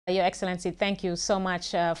Your Excellency, thank you so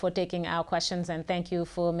much for taking our questions, and thank you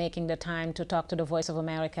for making the time to talk to the Voice of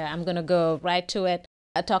America. I'm going to go right to it.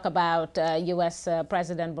 Talk about U.S.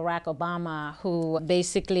 President Barack Obama, who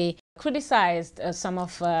basically criticized some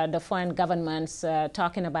of the foreign governments,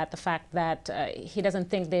 talking about the fact that he doesn't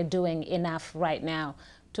think they're doing enough right now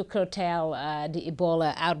to curtail the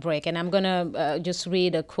Ebola outbreak. And I'm going to just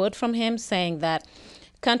read a quote from him saying that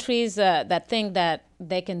countries that think that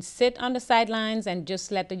they can sit on the sidelines and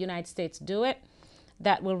just let the United States do it,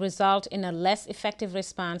 that will result in a less effective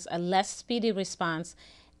response, a less speedy response,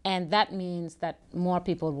 and that means that more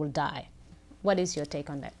people will die. What is your take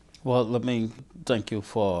on that? Well, let me thank you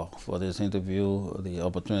for this interview, the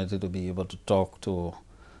opportunity to be able to talk to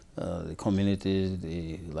the communities,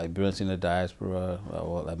 the Liberians in the diaspora,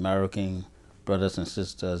 our American brothers and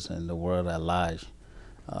sisters, and the world at large.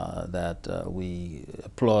 That we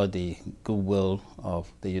applaud the goodwill of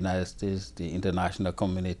the United States, the international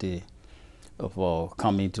community, for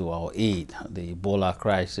coming to our aid. The Ebola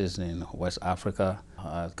crisis in West Africa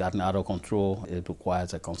has gotten out of control. It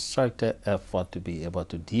requires a concerted effort to be able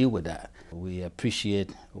to deal with that. We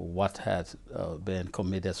appreciate what has been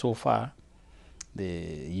committed so far. The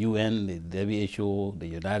UN, the WHO, the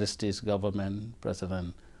United States government,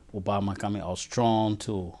 President Obama coming out strong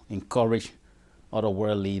to encourage other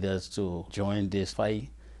world leaders to join this fight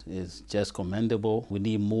is just commendable. We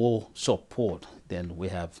need more support than we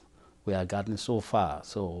have gotten so far.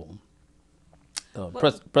 So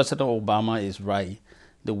President Obama is right.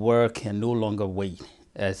 The world can no longer wait.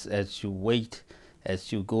 As you wait,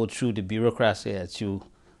 as you go through the bureaucracy, as you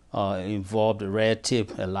involve the red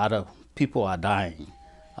tape, a lot of people are dying.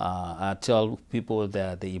 I tell people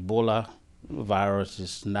that the Ebola virus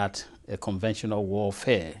is not a conventional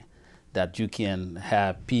warfare, that you can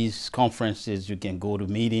have peace conferences, you can go to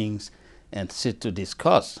meetings and sit to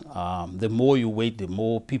discuss. The more you wait, the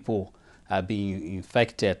more people are being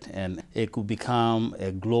infected, and it could become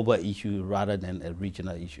a global issue rather than a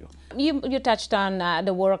regional issue. You touched on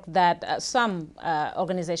the work that some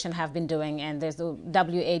organizations have been doing, and there's the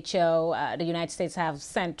WHO, the United States have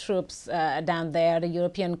sent troops down there, the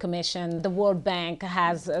European Commission, the World Bank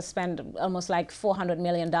has spent almost like $400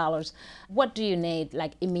 million. What do you need,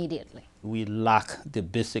 like, immediately? We lack the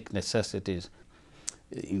basic necessities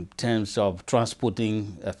in terms of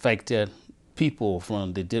transporting affected people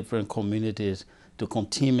from the different communities to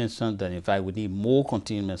containment centers. In fact, we need more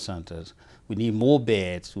containment centers. We need more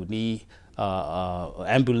beds. We need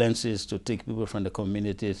ambulances to take people from the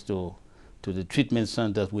communities to the treatment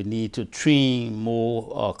centers. We need to train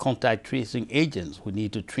more contact tracing agents. We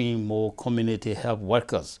need to train more community health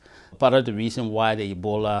workers. Part of the reason why the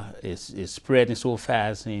Ebola is spreading so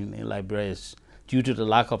fast in Liberia is due to the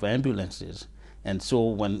lack of ambulances. And so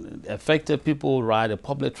when affected people ride a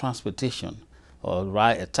public transportation or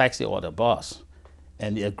ride a taxi or the bus,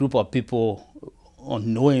 and a group of people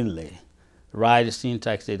unknowingly ride the same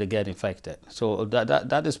taxi, they get infected. So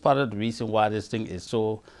that is part of the reason why this thing is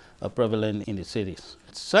so prevalent in the cities.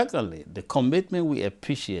 Secondly, the commitment we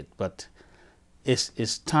appreciate, but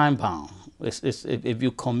it's time bound. If you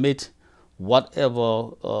commit whatever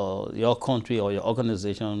your country or your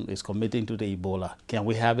organization is committing to the Ebola, can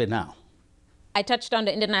we have it now? I touched on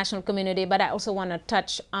the international community, but I also want to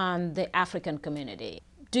touch on the African community.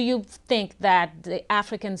 Do you think that the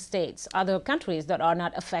African states, other countries that are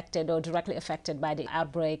not affected or directly affected by the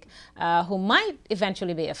outbreak, who might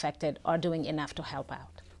eventually be affected, are doing enough to help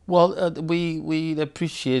out? Well, we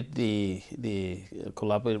appreciate the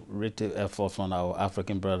collaborative effort from our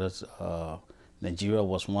African brothers. Nigeria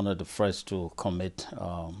was one of the first to commit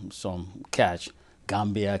some cash.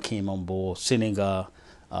 Gambia came on board. Senegal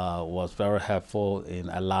was very helpful in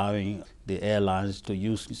allowing the airlines to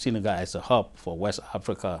use Senegal as a hub for West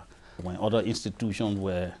Africa when other institutions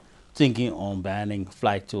were thinking on banning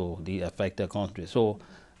flight to the affected countries. So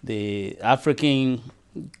the African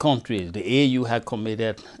countries, the AU had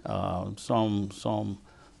committed some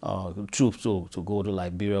troops to go to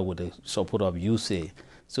Liberia with the support of USA.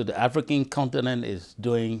 So the African continent is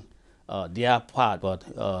doing their part, but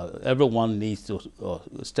everyone needs to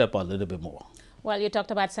step a little bit more. Well, you talked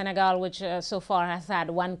about Senegal, which so far has had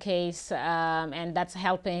one case, and that's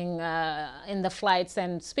helping in the flights.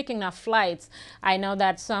 And speaking of flights, I know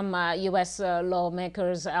that some U.S.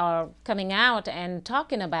 lawmakers are coming out and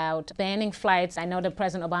talking about banning flights. I know that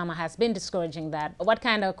President Obama has been discouraging that. What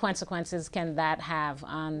kind of consequences can that have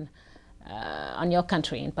on your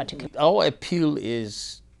country in particular? Our appeal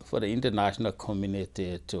is for the international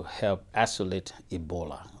community to help isolate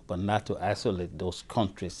Ebola, but not to isolate those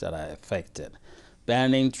countries that are affected.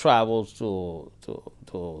 banning travels to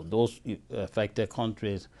those affected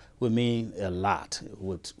countries will mean a lot.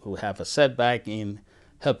 We'll have a setback in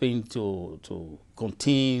helping to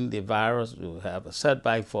contain the virus. We'll have a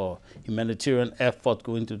setback for humanitarian effort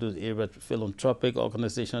going to those areas, philanthropic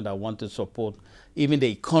organizations that want to support. Even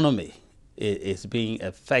the economy is being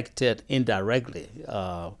affected indirectly.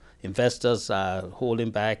 Investors are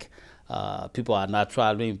holding back. People are not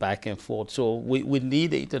traveling back and forth. So we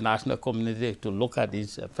need the international community to look at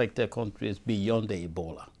these affected countries beyond the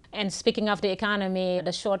Ebola. And speaking of the economy,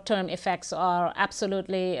 the short-term effects are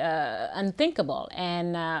absolutely unthinkable,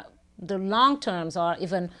 and the long terms are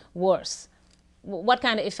even worse. What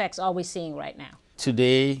kind of effects are we seeing right now?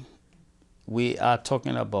 Today, we are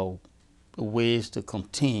talking about ways to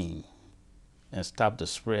contain and stop the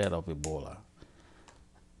spread of Ebola.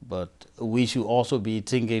 But we should also be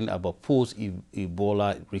thinking about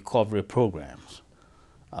post-Ebola recovery programs.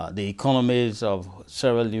 The economies of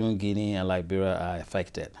Sierra Leone, Guinea, and Liberia are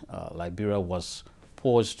affected. Liberia was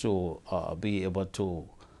poised to be able to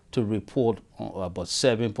report about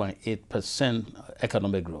 7.8%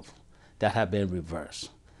 economic growth. That have been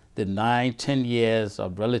reversed. The 9-10 years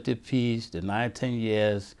of relative peace, the 9-10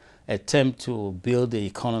 years attempt to build the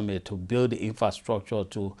economy, to build the infrastructure,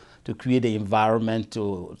 to create the environment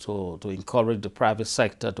to encourage the private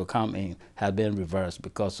sector to come in have been reversed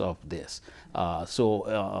because of this.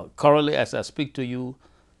 So currently, as I speak to you,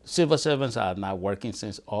 civil servants are not working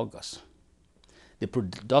since August. The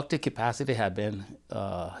productive capacity has been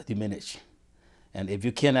diminished. And if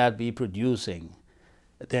you cannot be producing,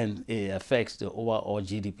 then it affects the overall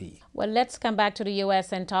GDP. Well, let's come back to the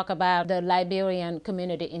U.S. and talk about the Liberian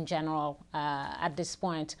community in general at this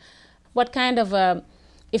point. What kind of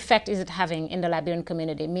effect is it having in the Liberian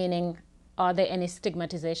community? Meaning, are there any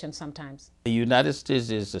stigmatization sometimes? The United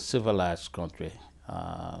States is a civilized country.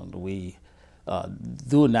 We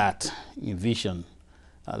do not envision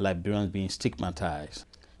Liberians being stigmatized.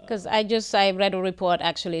 Because I read a report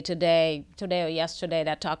actually today or yesterday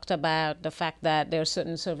that talked about the fact that there are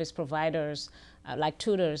certain service providers, like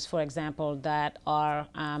tutors, for example, that are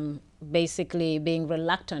basically being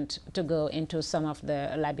reluctant to go into some of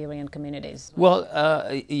the Liberian communities.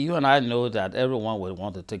 Well, you and I know that everyone will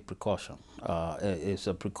want to take precaution. It's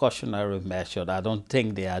a precautionary measure. I don't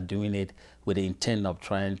think they are doing it with the intent of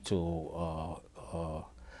trying to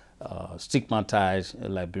stigmatize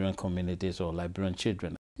Liberian communities or Liberian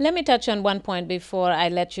children. Let me touch on one point before I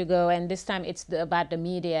let you go, and this time it's about the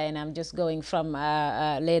media, and I'm just going from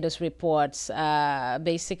latest reports.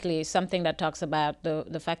 Basically, something that talks about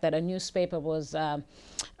the fact that a newspaper was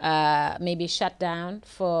maybe shut down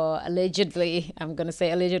for allegedly, I'm going to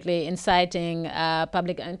say allegedly, inciting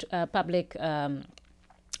public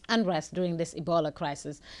unrest during this Ebola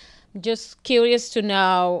crisis. Just curious to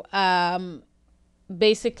know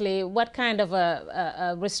basically what kind of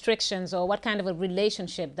restrictions or what kind of a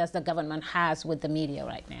relationship does the government has with the media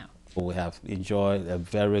right now? We have enjoyed a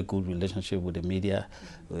very good relationship with the media.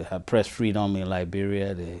 We have press freedom in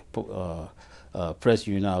Liberia. The press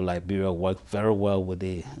union of Liberia worked very well with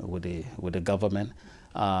the government.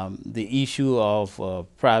 The issue of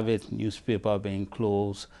private newspaper being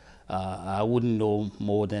closed, I wouldn't know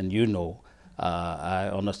more than you know. I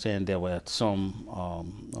understand there were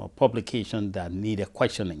some publications that needed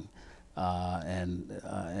questioning, and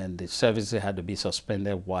the services had to be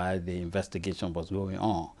suspended while the investigation was going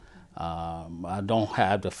on. I don't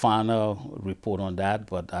have the final report on that,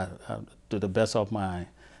 but to the best of my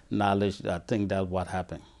knowledge, I think that's what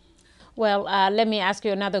happened. Well, let me ask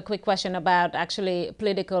you another quick question about actually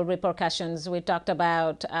political repercussions. We talked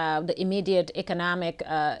about the immediate economic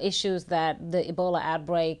issues that the Ebola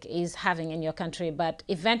outbreak is having in your country. But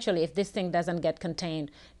eventually, if this thing doesn't get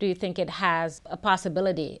contained, do you think it has a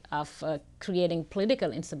possibility of creating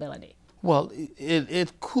political instability? Well,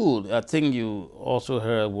 it could. I think you also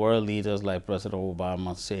heard world leaders like President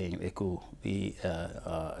Obama saying it could be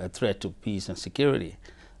a threat to peace and security.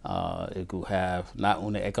 It could have not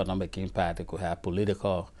only economic impact, it could have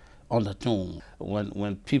political undertone.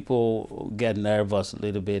 When people get nervous a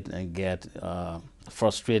little bit and get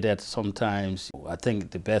frustrated sometimes, I think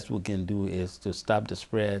the best we can do is to stop the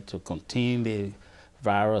spread, to contain the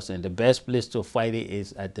virus, and the best place to fight it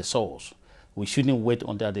is at the source. We shouldn't wait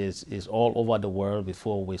until this is all over the world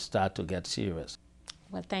before we start to get serious.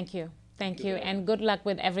 Well, thank you. Thank you, and good luck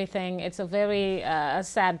with everything. It's a very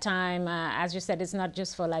sad time. As you said, it's not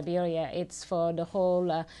just for Liberia. It's for the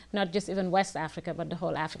whole, not just even West Africa, but the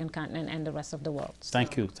whole African continent and the rest of the world. So,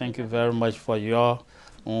 thank you. Thank you very much for your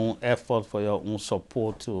own effort, for your own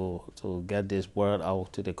support to get this word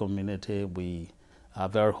out to the community. We are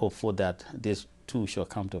very hopeful that this too shall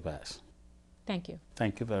come to pass. Thank you.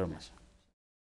 Thank you very much.